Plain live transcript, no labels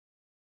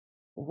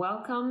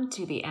Welcome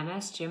to the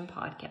MS Gym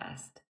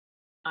Podcast.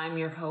 I'm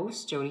your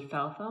host, Jody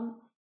Feltham,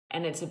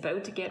 and it's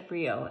about to get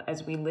real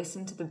as we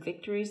listen to the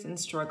victories and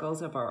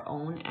struggles of our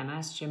own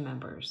MS Gym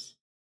members.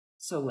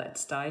 So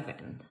let's dive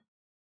in.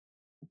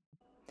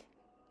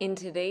 In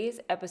today's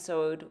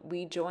episode,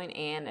 we join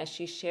Anne as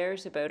she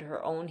shares about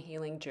her own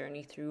healing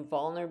journey through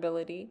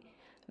vulnerability,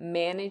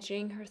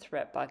 managing her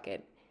threat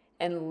bucket,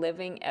 and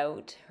living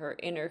out her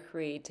inner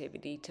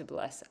creativity to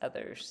bless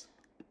others.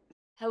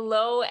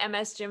 Hello,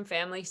 MS Gym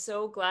family.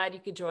 So glad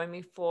you could join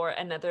me for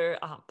another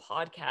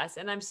podcast.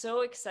 And I'm so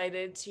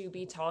excited to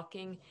be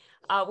talking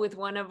with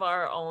one of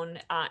our own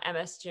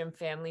MS Gym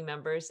family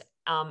members,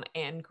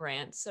 Anne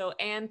Grant. So,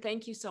 Anne,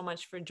 thank you so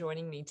much for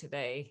joining me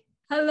today.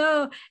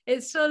 Hello,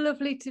 it's so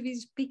lovely to be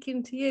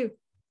speaking to you.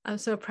 I'm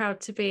so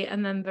proud to be a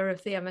member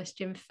of the MS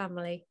Gym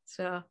family.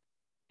 So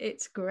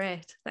it's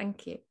great.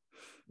 Thank you.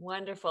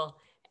 Wonderful.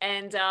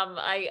 And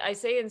I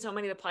say in so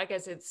many of the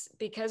podcasts, it's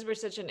because we're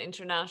such an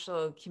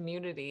international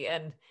community,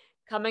 and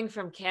coming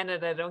from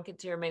Canada, I don't get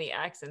to hear many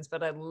accents,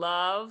 but I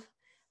love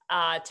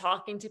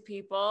talking to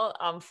people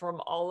from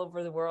all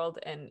over the world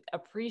and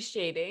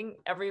appreciating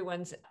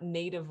everyone's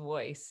native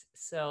voice.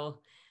 So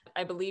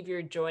I believe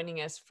you're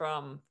joining us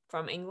from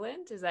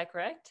England. Is that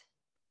correct?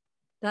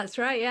 That's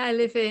right. Yeah, I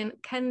live in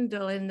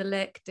Kendal in the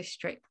Lake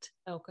District.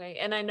 Okay.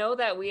 And I know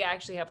that we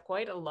actually have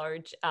quite a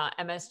large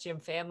MS Gym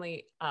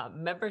family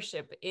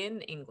membership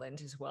in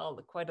England as well,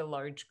 quite a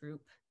large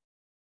group.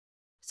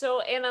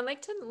 So, and I'd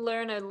like to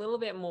learn a little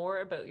bit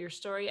more about your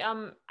story.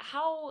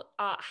 How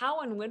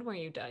and when were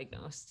you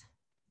diagnosed?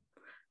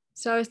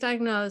 So I was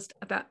diagnosed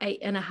about eight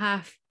and a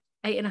half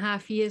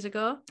years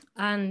ago.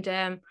 And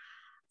I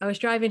was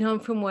driving home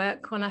from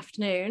work one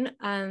afternoon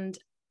and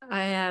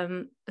I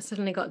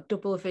suddenly got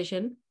double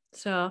vision.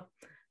 So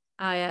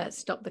I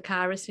stopped the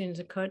car as soon as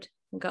I could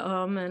and got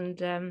home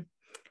and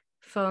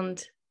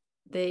phoned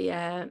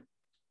the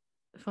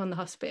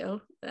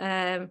hospital.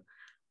 They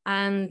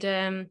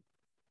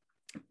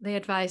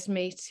advised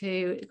me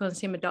to go and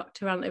see my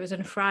doctor it was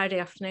on a Friday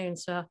afternoon.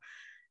 So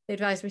they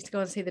advised me to go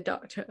and see the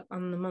doctor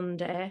on the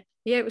Monday.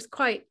 Yeah, it was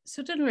quite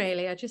sudden,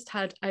 really. I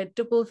had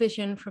double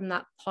vision from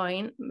that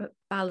point.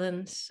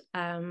 Balance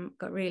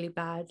got really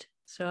bad.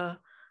 So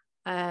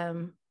I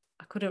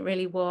couldn't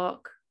really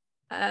walk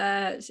in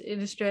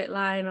a straight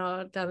line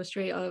or down the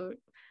street, or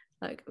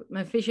like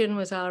my vision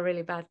was all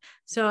really bad.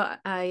 So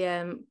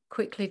I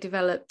quickly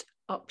developed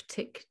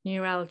optic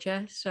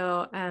neuralgia.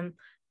 So I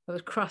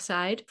was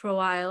cross-eyed for a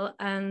while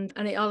and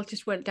it all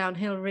just went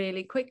downhill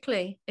really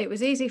quickly. It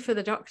was easy for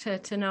the doctor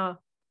to know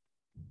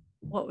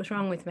what was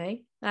wrong with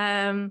me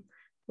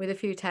with a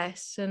few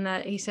tests, and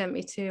he sent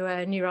me to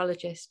a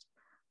neurologist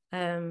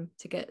to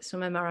get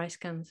some MRI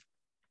scans.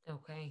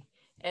 Okay.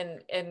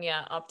 And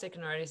yeah, optic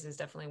neuritis is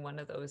definitely one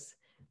of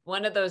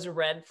those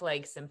red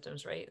flag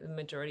symptoms, right? The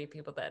majority of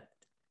people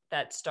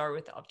that start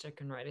with optic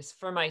neuritis.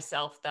 For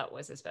myself, that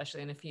was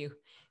especially. And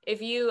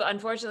if you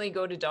unfortunately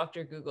go to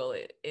Dr. Google,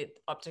 it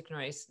optic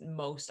neuritis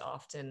most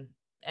often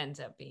ends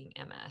up being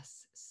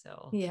MS.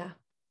 So yeah.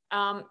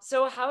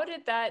 So how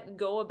did that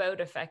go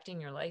about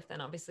affecting your life then?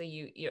 Obviously,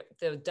 you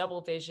the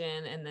double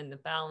vision and then the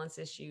balance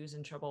issues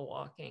and trouble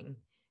walking.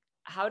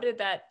 How did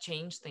that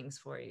change things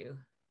for you?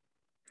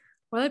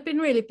 Well, I'd been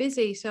really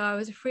busy. So I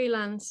was a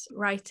freelance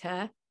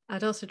writer.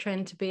 I'd also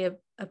trained to be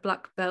a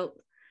black belt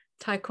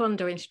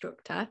Taekwondo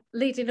instructor.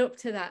 Leading up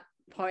to that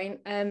point,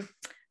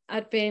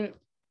 I'd been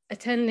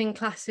attending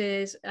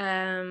classes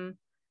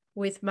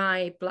with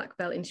my black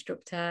belt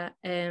instructor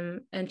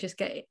and just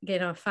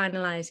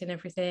finalizing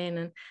everything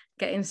and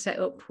getting set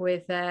up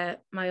with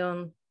my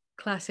own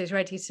classes,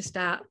 ready to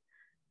start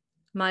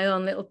my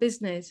own little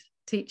business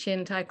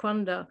teaching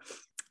Taekwondo.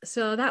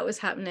 So that was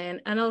happening.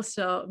 And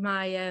also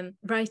my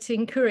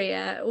writing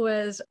career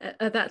was,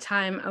 at that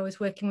time, I was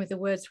working with the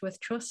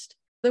Wordsworth Trust.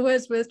 The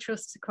Wordsworth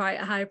Trust is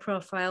quite a high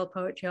profile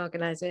poetry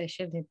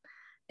organisation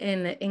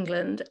in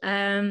England.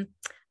 And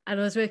I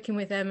was working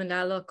with them in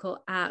our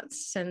local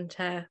arts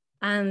centre.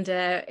 And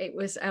it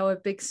was our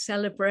big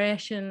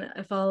celebration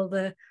of all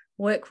the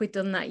work we'd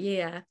done that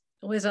year.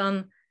 It was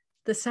on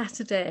the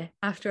Saturday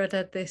after I'd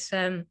had this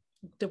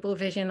double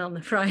vision on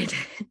the Friday.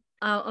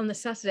 On the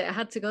Saturday, I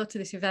had to go to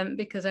this event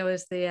because I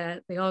was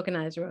the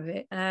organizer of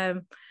it.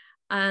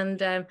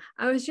 And I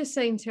was just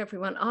saying to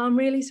everyone, "Oh, I'm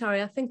really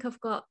sorry. I think I've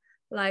got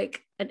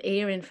like an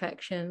ear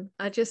infection."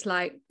 I just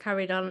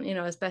carried on,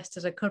 as best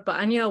as I could. But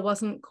I knew I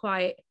wasn't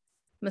quite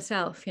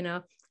myself,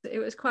 It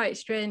was quite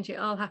strange. It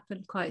all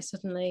happened quite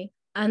suddenly.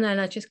 And then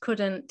I just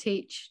couldn't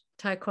teach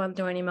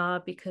Taekwondo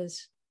anymore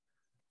because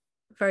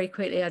very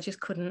quickly I just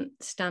couldn't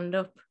stand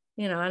up,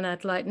 and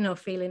I'd no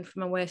feeling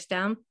from my waist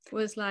down. It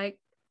was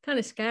kind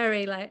of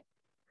scary,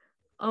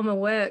 all my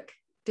work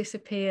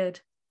disappeared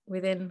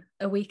within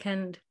a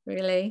weekend,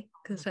 really,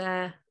 because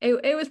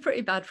it was pretty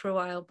bad for a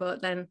while.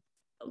 But then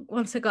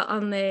once I got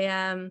on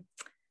the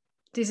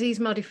disease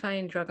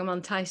modifying drug, I'm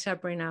on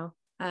Tysabri now,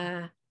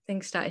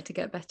 things started to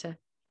get better.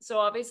 So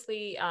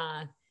obviously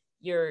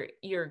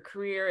your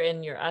career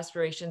and your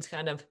aspirations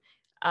kind of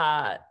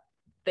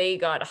they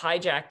got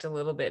hijacked a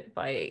little bit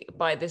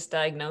by this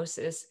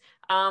diagnosis.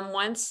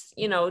 Once,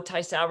 you know,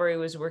 Ty Salary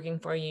was working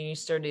for you, you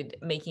started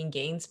making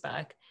gains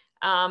back.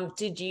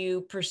 Did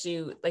you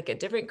pursue like a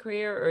different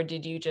career, or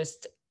did you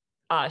just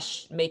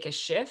make a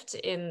shift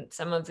in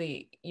some of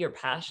your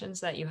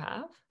passions that you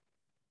have?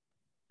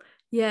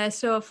 Yeah,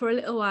 so for a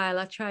little while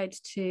I tried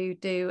to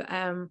do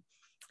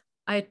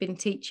I had been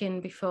teaching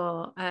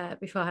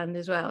beforehand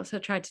as well. So I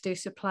tried to do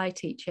supply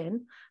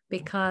teaching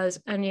because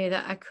I knew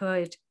that I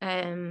could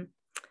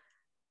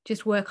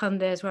just work on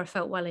days where I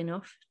felt well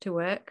enough to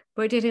work.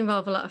 But it did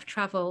involve a lot of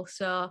travel.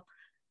 So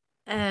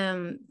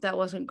that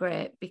wasn't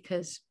great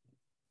because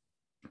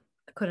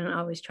I couldn't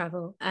always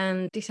travel,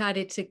 and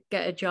decided to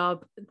get a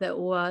job that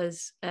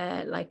was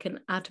like an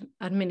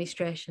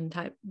administration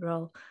type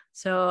role.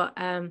 So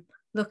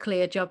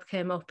luckily a job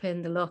came up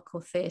in the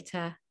local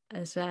theatre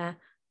as a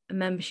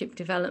membership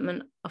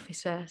development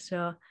officer.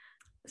 So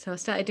I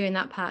started doing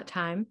that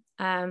part-time,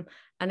 and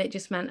it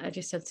just meant I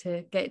just had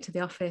to get to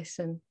the office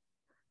and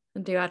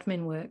do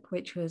admin work,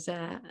 which was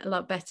a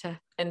lot better.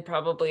 And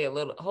probably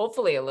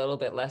hopefully a little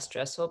bit less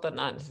stressful, but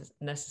not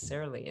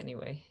necessarily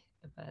anyway.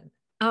 But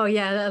Oh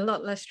yeah, a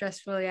lot less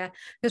stressful. Yeah,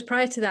 because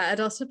prior to that, I'd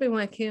also been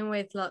working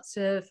with lots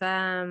of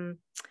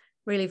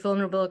really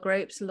vulnerable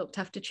groups, looked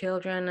after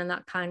children and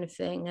that kind of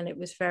thing. And it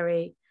was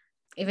very,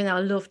 even though I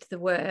loved the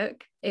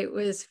work, it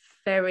was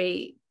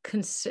very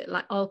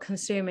like all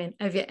consuming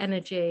of your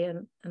energy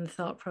and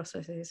thought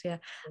processes. Yeah,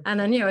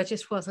 and I knew I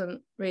just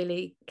wasn't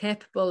really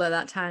capable at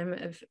that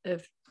time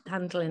of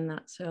handling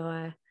that.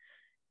 So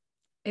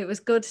it was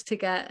good to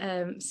get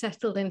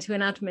settled into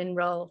an admin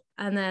role,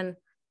 and then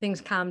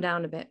things calmed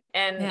down a bit.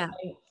 And yeah.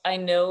 I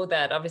know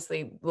that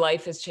obviously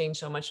life has changed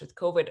so much with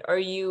COVID. Are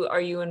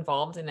you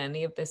involved in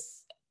any of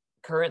this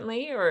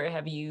currently, or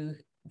have you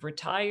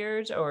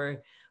retired,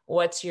 or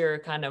what's your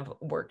kind of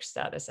work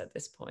status at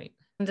this point?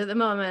 And at the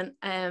moment,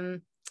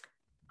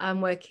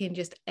 I'm working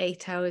just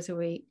 8 hours a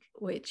week,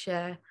 which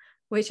I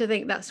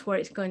think that's where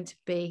it's going to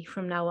be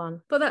from now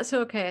on. But that's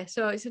okay.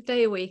 So it's a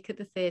day a week at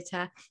the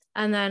theatre,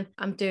 and then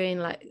I'm doing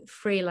like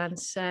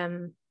freelance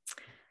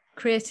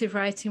creative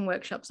writing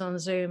workshops on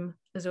Zoom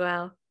as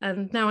well.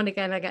 And now and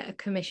again, I get a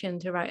commission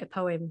to write a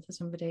poem for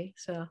somebody.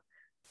 So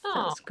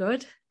that's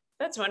good.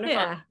 That's wonderful.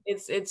 Yeah.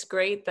 It's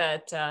great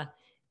that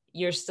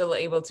you're still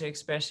able to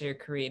express your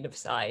creative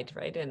side,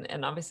 right?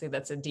 And obviously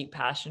that's a deep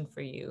passion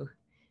for you,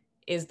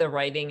 is the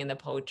writing and the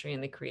poetry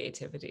and the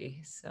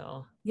creativity.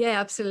 So yeah,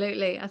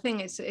 absolutely. I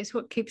think it's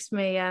what keeps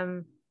me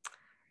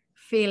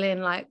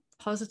feeling like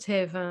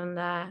positive,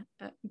 and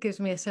gives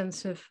me a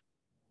sense of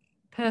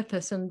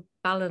purpose and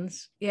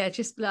balance. Yeah, I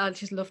just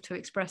love to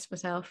express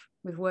myself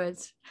with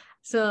words.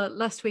 So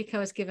last week I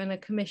was given a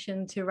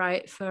commission to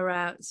write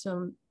for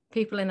some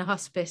people in a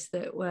hospice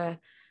that were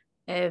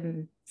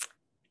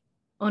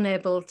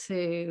unable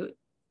to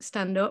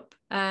stand up,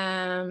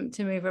 to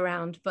move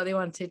around, but they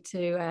wanted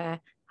to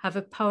have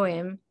a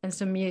poem and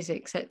some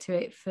music set to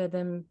it for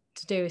them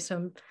to do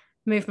some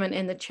movement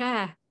in the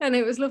chair. And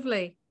it was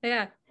lovely.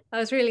 Yeah, I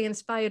was really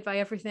inspired by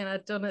everything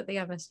I'd done at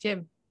the MS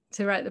Gym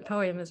to write the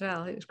poem as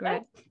well. It was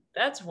great.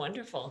 That's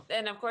wonderful.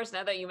 And of course,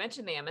 now that you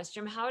mentioned the MS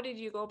Gym, how did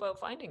you go about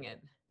finding it?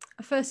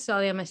 I first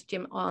saw the MS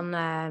Gym on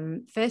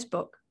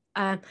Facebook,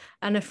 and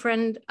a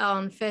friend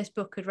on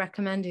Facebook had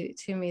recommended it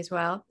to me as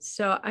well.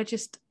 So I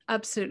just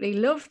absolutely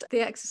loved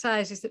the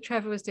exercises that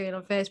Trevor was doing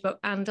on Facebook,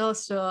 and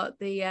also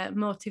the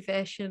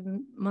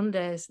Motivation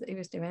Mondays that he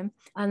was doing.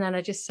 And then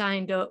I just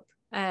signed up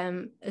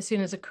as soon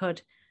as I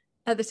could.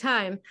 At the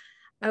time,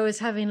 I was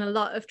having a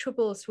lot of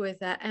troubles with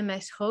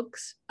MS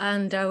hugs,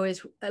 and I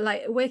was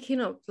like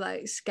waking up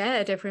like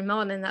scared every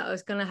morning that I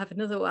was going to have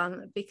another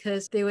one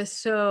because they were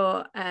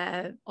so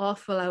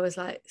awful. I was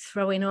like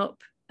throwing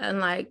up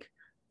and like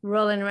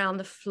rolling around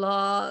the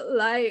floor,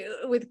 like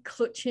with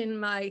clutching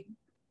my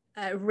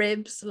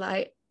ribs,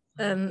 like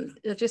I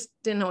just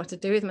didn't know what to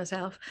do with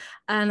myself.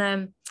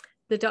 And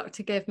the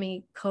doctor gave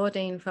me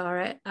codeine for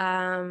it.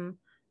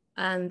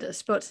 And I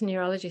spoke to a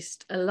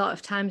neurologist a lot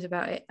of times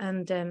about it,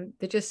 and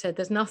they just said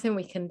there's nothing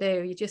we can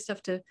do. You just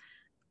have to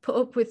put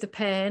up with the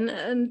pain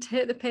and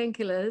take the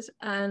painkillers.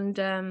 And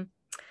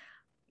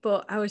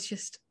but I was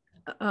just,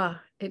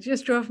 it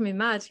just drove me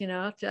mad, you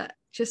know,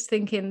 just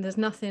thinking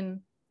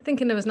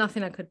there was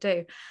nothing I could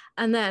do.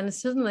 And then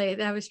suddenly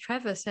there was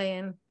Trevor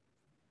saying,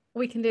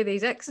 we can do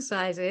these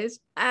exercises.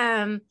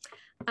 And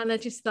I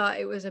just thought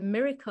it was a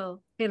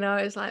miracle. You know,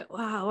 it was like,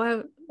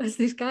 wow, where's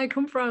this guy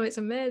come from? It's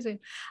amazing.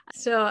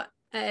 So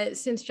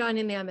since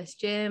joining the MS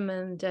Gym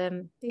and,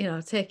 you know,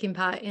 taking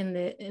part in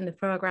the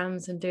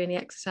programs and doing the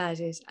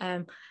exercises,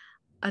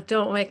 I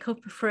don't wake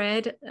up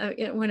afraid.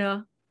 You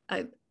know,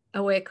 I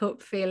wake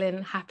up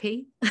feeling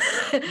happy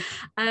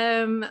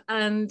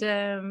and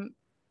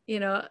you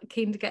know,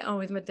 keen to get on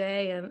with my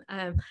day.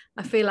 And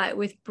I feel like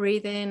with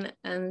breathing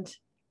and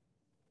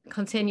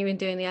continuing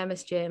doing the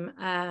MS Gym,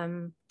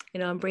 you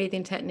know, and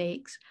breathing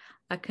techniques,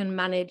 I can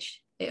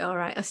manage it all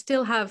right. I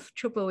still have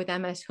trouble with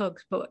MS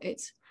hugs, but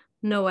it's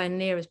nowhere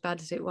near as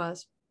bad as it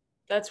was.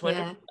 That's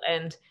wonderful. Yeah.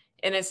 And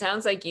And it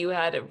sounds like you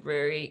had a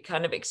very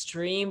kind of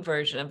extreme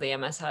version of the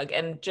MS hug.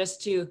 And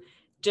just to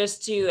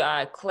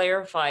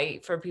clarify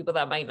for people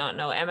that might not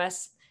know,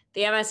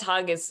 the MS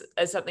hug is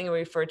something we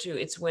refer to.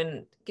 It's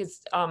when,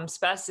 because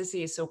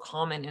spasticity is so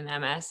common in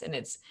MS, and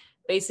it's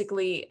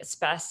basically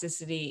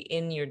spasticity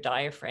in your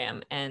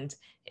diaphragm, and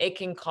it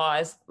can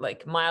cause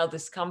like mild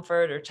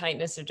discomfort or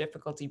tightness or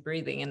difficulty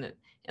breathing. And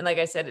like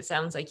I said, it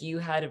sounds like you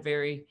had a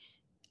very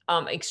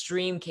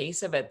extreme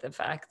case of it, the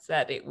fact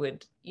that it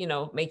would,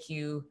 make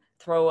you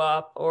throw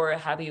up or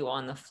have you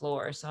on the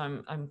floor.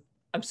 So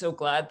I'm so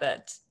glad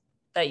that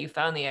you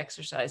found the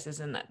exercises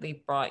and that they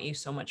brought you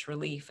so much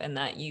relief and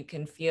that you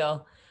can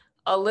feel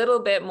a little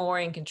bit more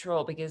in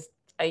control, because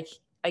I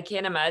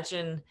can't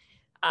imagine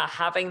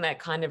having that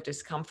kind of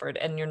discomfort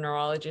and your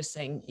neurologist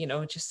saying,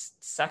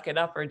 just suck it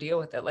up or deal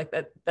with it. Like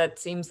that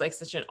seems like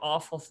such an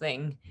awful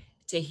thing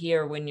to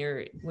hear when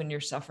you're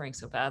suffering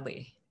so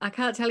badly. I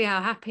can't tell you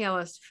how happy I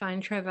was to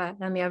find Trevor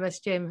and the MS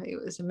gym.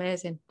 It was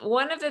amazing.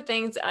 One of the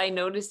things I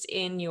noticed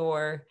in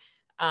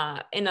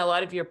in a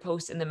lot of your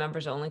posts in the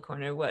members only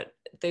corner, what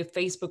the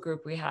Facebook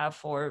group we have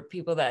for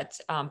people that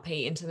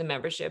pay into the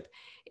membership,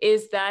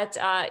 is that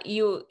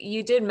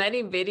you did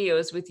many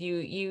videos with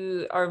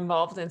you are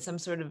involved in some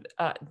sort of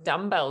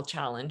dumbbell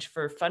challenge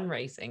for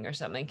fundraising or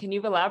something. Can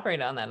you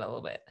elaborate on that a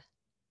little bit?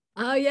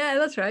 Oh yeah,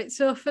 that's right.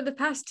 So for the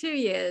past 2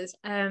 years,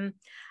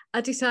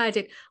 I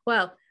decided,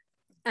 well,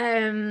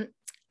 I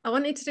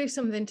wanted to do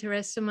something to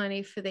raise some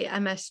money for the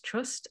MS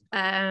Trust.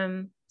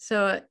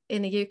 So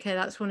in the UK,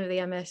 that's one of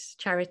the MS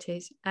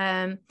charities.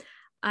 And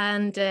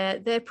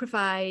they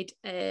provide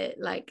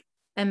like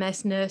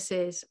MS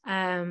nurses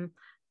and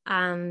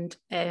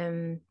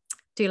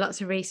do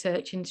lots of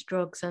research into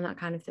drugs and that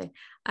kind of thing.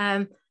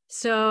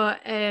 So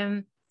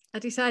I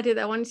decided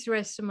that I wanted to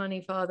raise some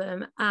money for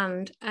them.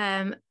 And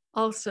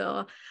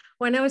also,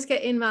 when I was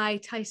getting my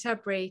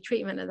Tysabri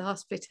treatment at the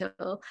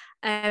hospital,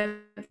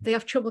 they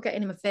have trouble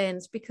getting in my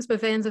veins because my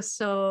veins are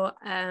so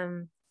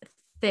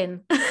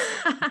thin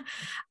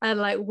and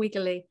like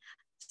wiggly.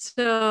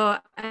 So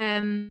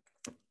I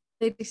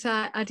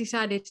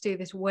decided to do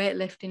this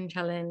weightlifting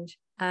challenge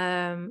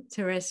to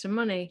raise some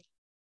money.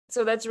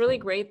 So that's really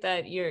great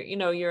that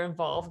you're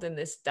involved in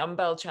this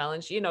dumbbell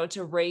challenge,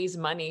 to raise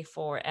money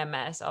for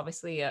MS.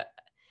 Obviously,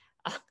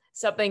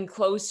 something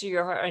close to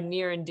your heart,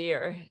 near and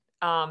dear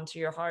to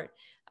your heart.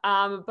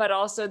 But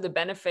also the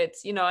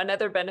benefits,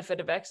 another benefit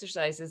of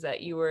exercise is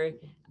that you were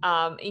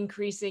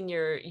increasing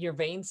your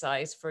vein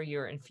size for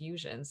your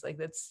infusions. Like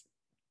that's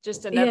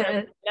just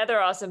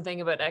another awesome thing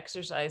about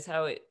exercise,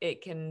 how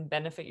it can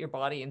benefit your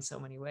body in so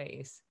many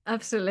ways.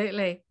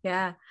 Absolutely.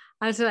 Yeah.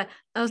 I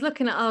was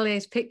looking at all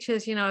these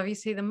pictures, if you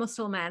see the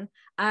muscle men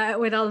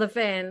with all the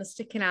veins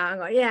sticking out,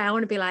 and go, yeah, I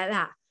want to be like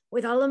that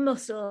with all the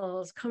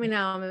muscles coming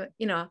out,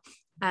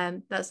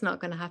 that's not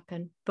going to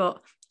happen.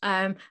 But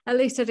at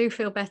least I do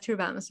feel better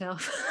about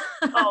myself.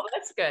 Oh,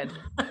 that's good.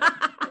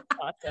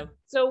 Awesome.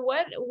 So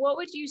what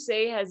would you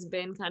say has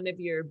been kind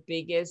of your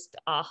biggest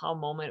aha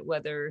moment,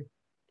 whether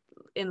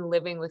in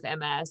living with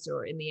MS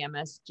or in the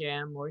MS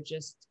gym or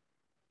just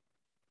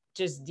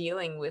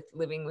dealing with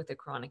living with a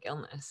chronic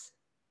illness?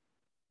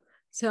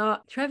 So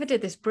Trevor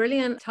did this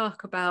brilliant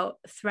talk about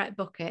threat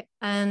bucket,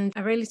 and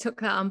I really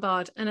took that on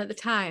board. And at the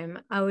time,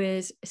 I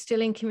was still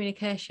in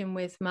communication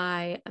with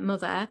my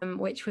mother,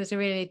 which was a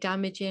really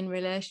damaging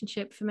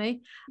relationship for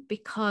me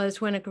because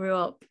when I grew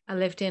up, I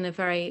lived in a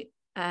very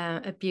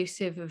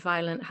abusive,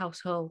 violent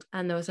household,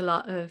 and there was a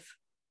lot of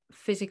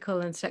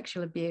physical and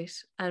sexual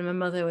abuse, and my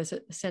mother was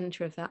at the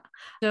center of that.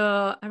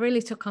 So I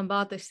really took on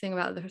board this thing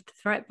about the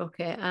threat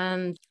bucket,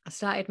 and I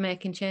started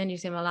making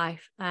changes in my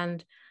life.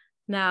 And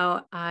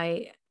now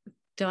I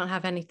don't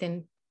have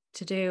anything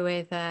to do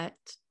with my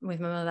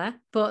mother.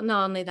 But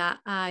not only that,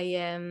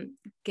 I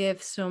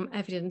gave some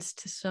evidence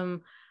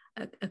to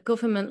a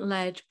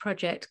government-led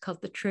project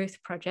called the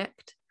Truth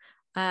Project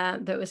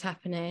that was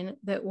happening,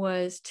 that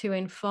was to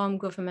inform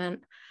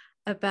government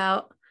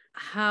about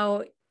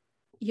how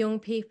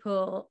young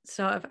people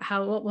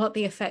what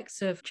the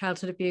effects of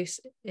childhood abuse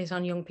is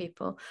on young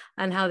people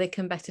and how they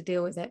can better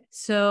deal with it.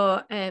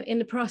 So in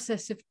the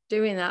process of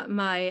doing that,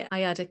 I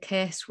had a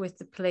case with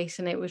the police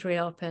and it was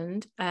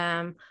reopened.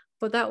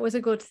 But that was a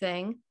good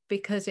thing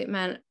because it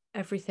meant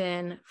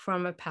everything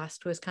from my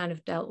past was kind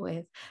of dealt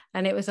with,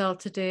 and it was all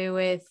to do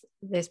with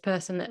this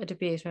person that had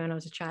abused me when I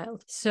was a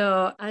child.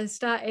 So I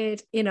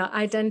started,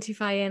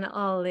 identifying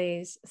all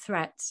these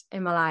threats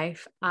in my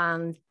life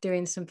and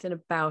doing something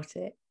about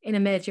it in a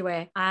major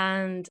way.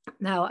 And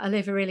now I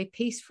live a really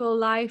peaceful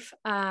life,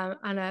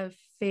 and I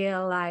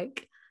feel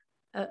like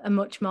a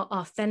much more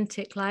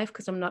authentic life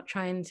because I'm not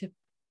trying to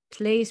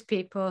please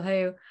people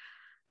who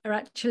are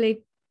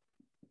actually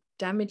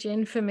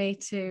damaging for me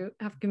to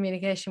have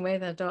communication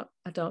with. I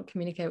don't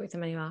communicate with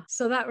them anymore.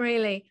 So that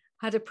really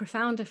had a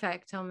profound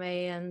effect on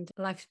me, and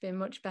life's been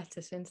much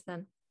better since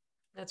then.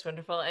 That's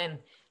wonderful. And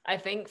I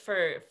think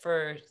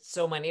for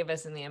so many of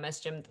us in the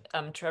MS gym,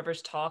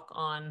 Trevor's talk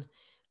on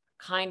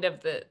kind of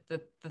the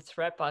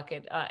threat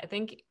bucket, I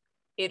think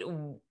it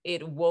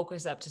woke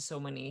us up to so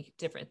many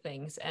different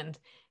things. And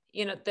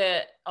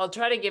I'll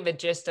try to give a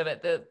gist of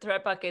it. The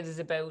threat bucket is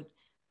about,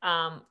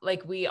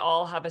 like, we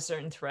all have a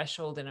certain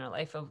threshold in our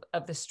life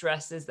of the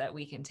stresses that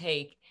we can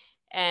take,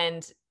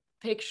 and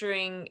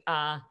picturing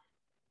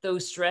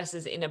those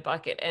stresses in a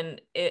bucket, and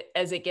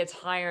as it gets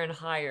higher and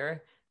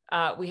higher,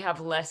 we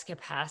have less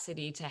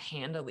capacity to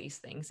handle these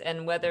things.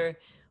 And whether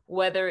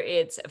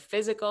it's a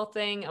physical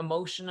thing,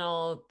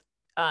 emotional,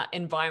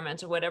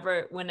 environmental,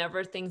 whatever,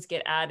 whenever things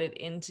get added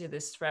into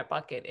this threat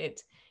bucket,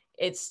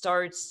 it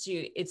starts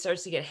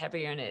to get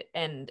heavier,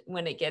 and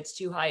when it gets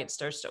too high, it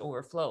starts to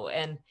overflow.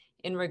 And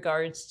in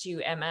regards to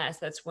MS,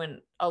 that's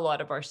when a lot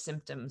of our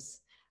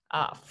symptoms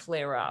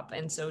flare up.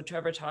 And so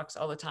Trevor talks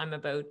all the time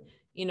about,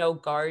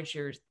 guard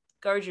your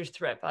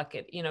threat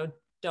bucket.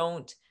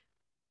 Don't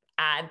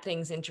add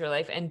things into your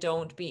life, and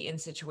don't be in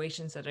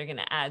situations that are going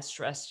to add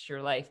stress to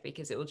your life,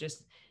 because it will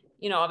just,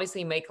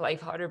 obviously make life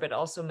harder, but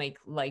also make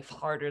life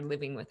harder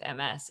living with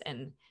MS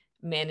and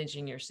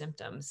managing your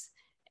symptoms.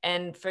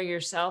 And for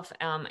yourself,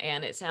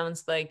 and it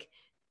sounds like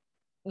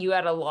you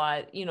had a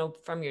lot,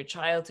 from your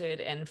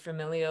childhood and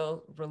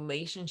familial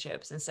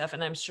relationships and stuff.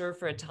 And I'm sure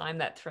for a time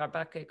that threat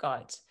bucket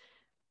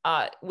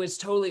was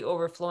totally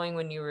overflowing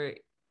when you were,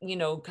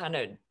 kind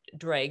of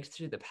dragged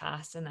through the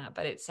past and that.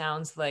 But it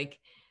sounds like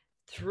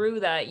through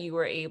that you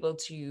were able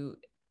to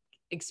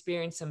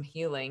experience some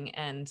healing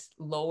and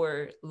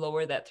lower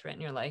that threat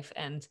in your life.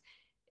 And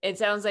it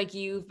sounds like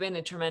you've been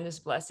a tremendous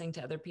blessing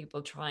to other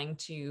people trying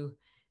to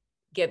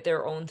get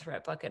their own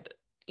threat bucket,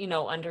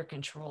 under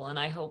control. And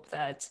I hope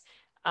that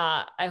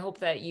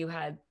you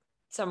had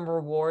some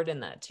reward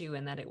in that too,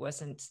 and that it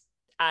wasn't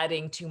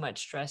adding too much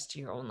stress to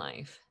your own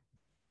life.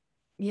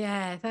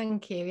 Yeah,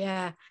 thank you.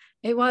 Yeah,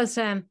 it was.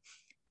 Yeah,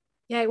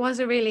 it was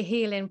a really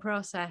healing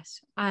process.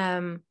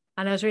 And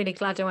I was really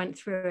glad I went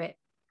through it.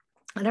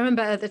 And I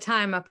remember at the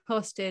time I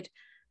posted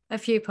a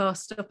few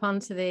posts up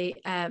onto the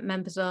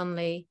members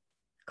only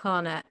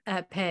corner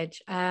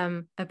page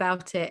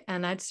about it,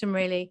 and I had some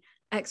really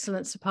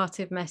excellent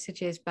supportive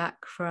messages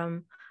back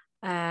from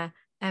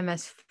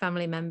MS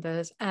family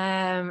members.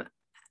 And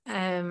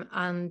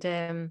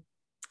yeah,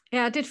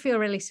 I did feel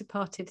really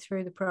supported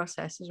through the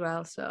process as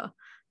well. So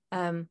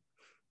I'm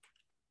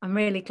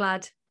really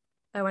glad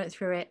I went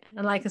through it.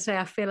 And like I say,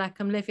 I feel like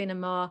I'm living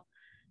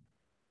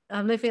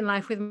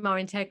life with more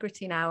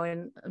integrity now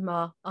and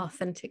more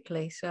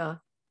authentically. So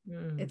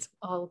it's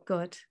all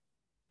good.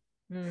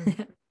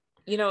 Mm.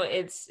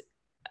 It's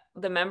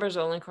the members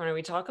only corner.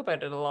 We talk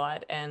about it a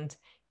lot, and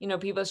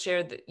people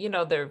share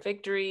their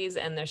victories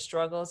and their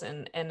struggles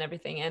and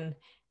everything. And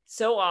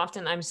so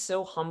often I'm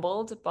so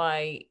humbled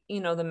by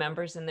the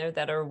members in there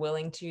that are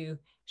willing to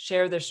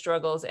share their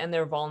struggles and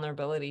their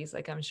vulnerabilities.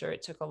 Like, I'm sure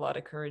it took a lot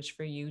of courage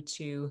for you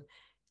to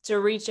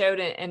reach out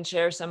and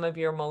share some of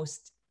your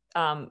most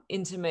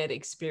intimate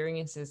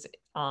experiences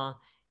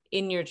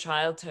in your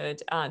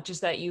childhood,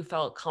 just that you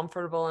felt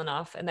comfortable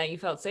enough and that you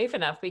felt safe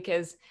enough.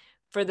 Because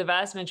for the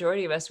vast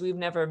majority of us, we've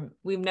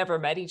never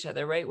met each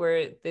other, right?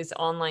 We're this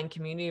online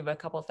community of a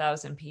couple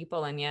thousand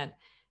people, and yet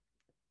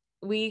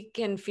we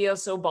can feel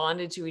so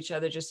bonded to each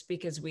other just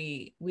because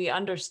we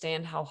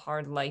understand how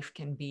hard life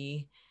can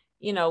be,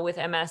 with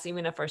MS.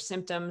 Even if our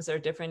symptoms are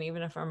different,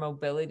 even if our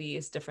mobility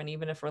is different,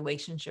 even if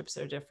relationships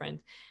are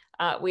different,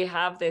 we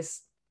have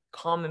this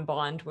common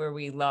bond where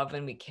we love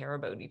and we care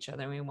about each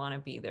other and we want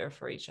to be there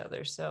for each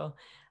other. So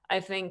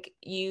I think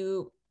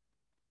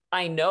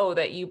I know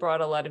that you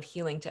brought a lot of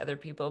healing to other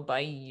people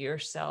by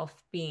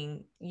yourself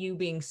being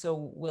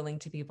so willing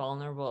to be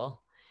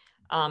vulnerable,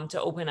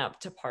 to open up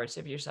to parts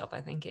of yourself.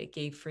 I think it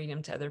gave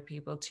freedom to other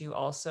people to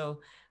also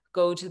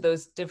go to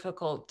those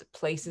difficult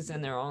places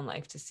in their own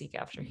life to seek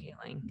after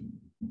healing.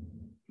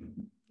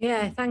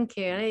 Yeah, thank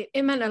you. And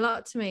it meant a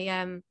lot to me,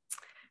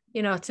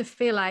 to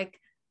feel like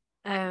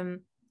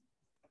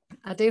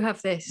I do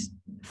have this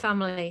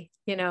family,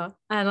 and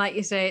like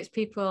you say, it's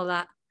people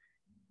that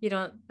you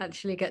don't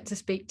actually get to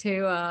speak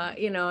to, or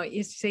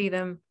you see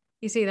them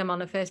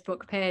on a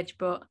Facebook page,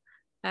 but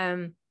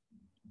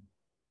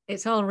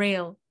it's all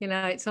real,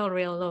 it's all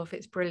real love.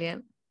 It's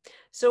brilliant.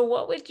 So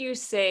what would you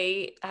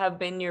say have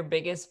been your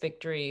biggest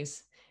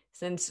victories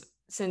since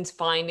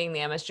finding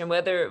the MS gym,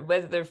 whether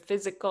they're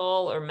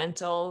physical or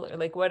mental, or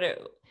like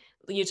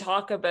you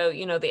talk about,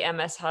 the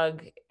MS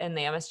hug and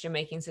the MS gym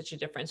making such a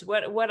difference.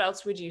 What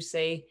else would you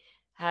say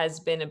has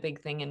been a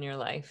big thing in your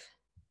life?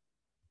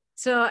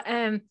 So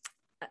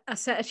I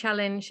set a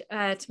challenge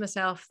to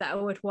myself that I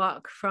would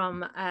walk from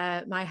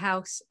my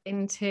house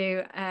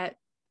into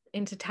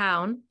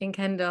town in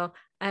Kendal,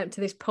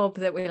 to this pub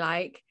that we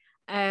like.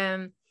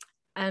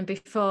 And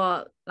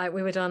before, like,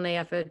 we would only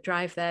ever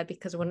drive there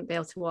because I wouldn't be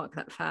able to walk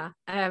that far.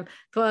 But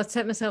I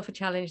set myself a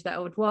challenge that I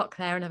would walk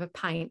there and have a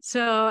pint.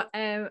 So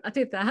I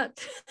did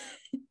that.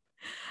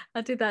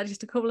 I did that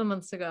just a couple of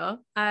months ago.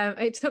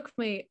 It took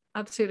me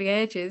absolutely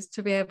ages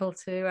to be able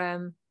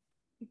to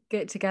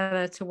get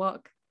together to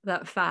walk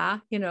that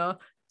far,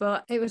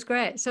 but it was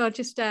great. So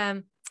just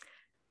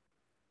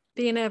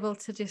being able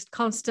to just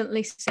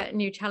constantly set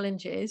new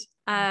challenges,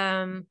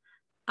 and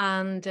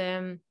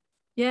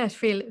yeah,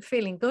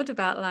 feeling good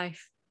about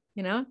life.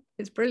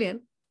 It's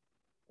brilliant.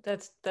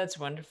 That's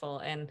wonderful.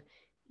 And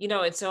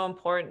it's so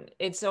important.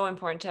 It's so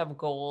important to have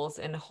goals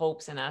and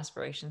hopes and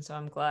aspirations. So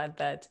I'm glad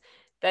that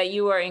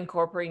you are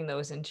incorporating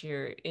those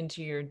into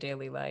your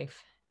daily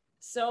life.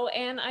 So,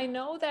 Anne, I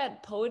know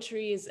that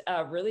poetry is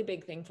a really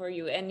big thing for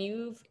you, and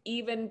you've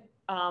even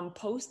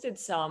posted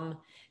some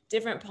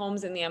different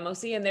poems in the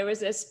MOC, and there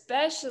was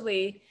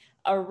especially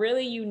a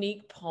really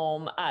unique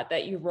poem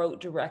that you wrote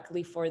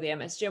directly for the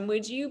MS Gym.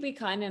 Would you be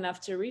kind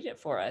enough to read it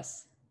for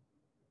us?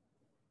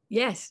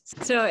 Yes,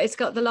 so it's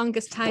got the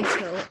longest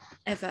title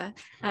ever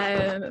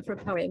for a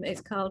poem. It's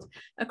called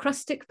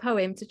Acrostic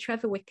Poem to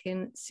Trevor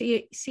Wicken,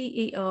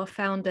 CEO,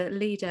 founder,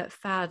 leader,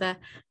 father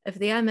of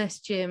the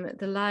MS Gym,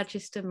 the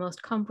largest and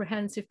most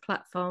comprehensive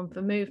platform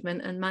for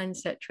movement and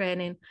mindset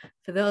training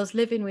for those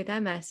living with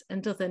MS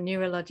and other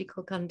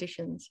neurological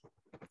conditions.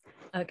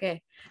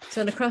 Okay,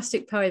 so an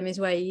acrostic poem is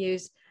where you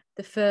use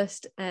the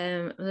first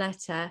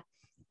letter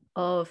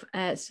of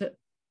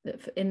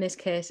in this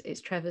case,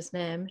 it's Trevor's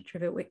name,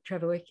 Trevor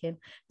Wicken,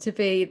 to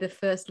be the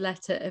first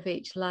letter of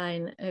each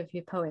line of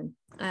your poem.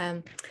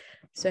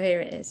 So here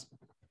it is.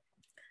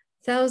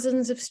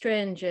 Thousands of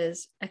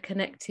strangers are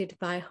connected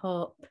by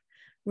hope,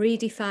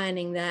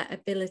 redefining their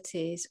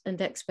abilities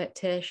and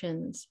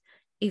expectations,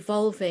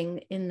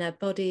 evolving in their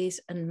bodies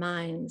and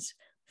minds,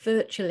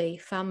 virtually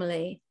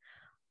family,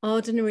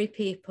 ordinary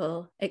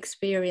people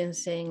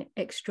experiencing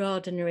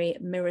extraordinary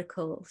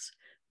miracles.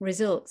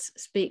 Results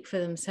speak for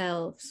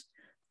themselves.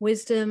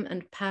 Wisdom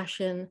and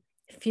passion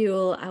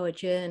fuel our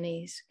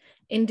journeys.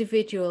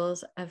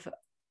 Individuals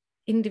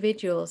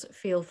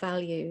feel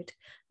valued.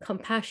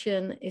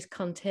 Compassion is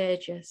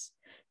contagious.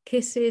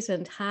 Kisses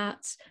and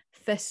hearts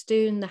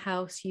festoon the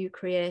house you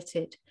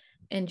created.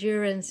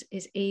 Endurance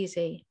is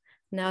easy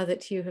now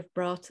that you have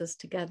brought us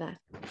together.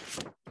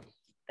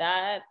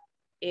 That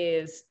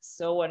is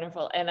so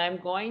wonderful. And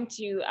I'm going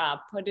to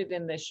put it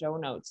in the show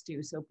notes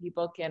too, so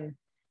people can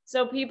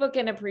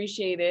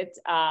appreciate it.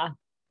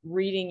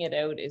 Reading it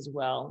out as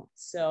well.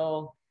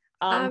 So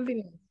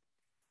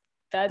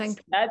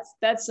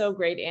that's so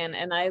great, Anne.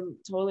 And I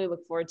totally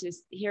look forward to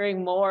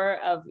hearing more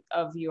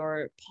of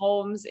your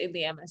poems in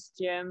the MS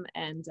Gym.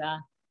 And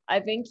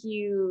I think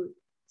you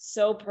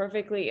so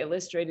perfectly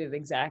illustrated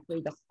exactly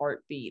the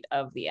heartbeat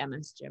of the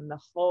MS Gym, the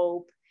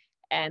hope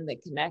and the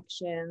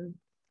connection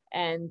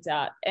and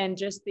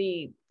just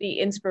the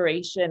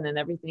inspiration and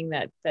everything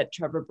that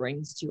Trevor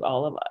brings to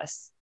all of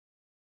us.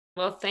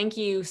 Well, thank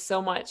you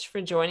so much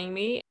for joining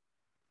me.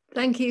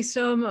 Thank you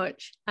so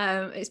much.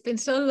 It's been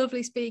so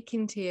lovely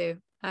speaking to you.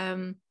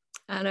 And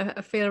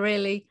I feel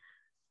really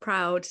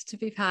proud to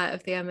be part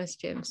of the MS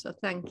Gym. So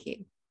thank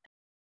you.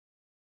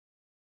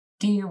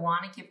 Do you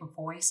want to give a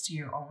voice to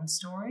your own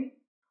story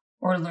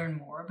or learn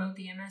more about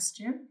the MS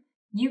Gym?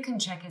 You can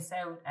check us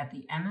out at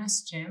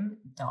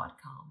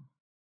themsgym.com.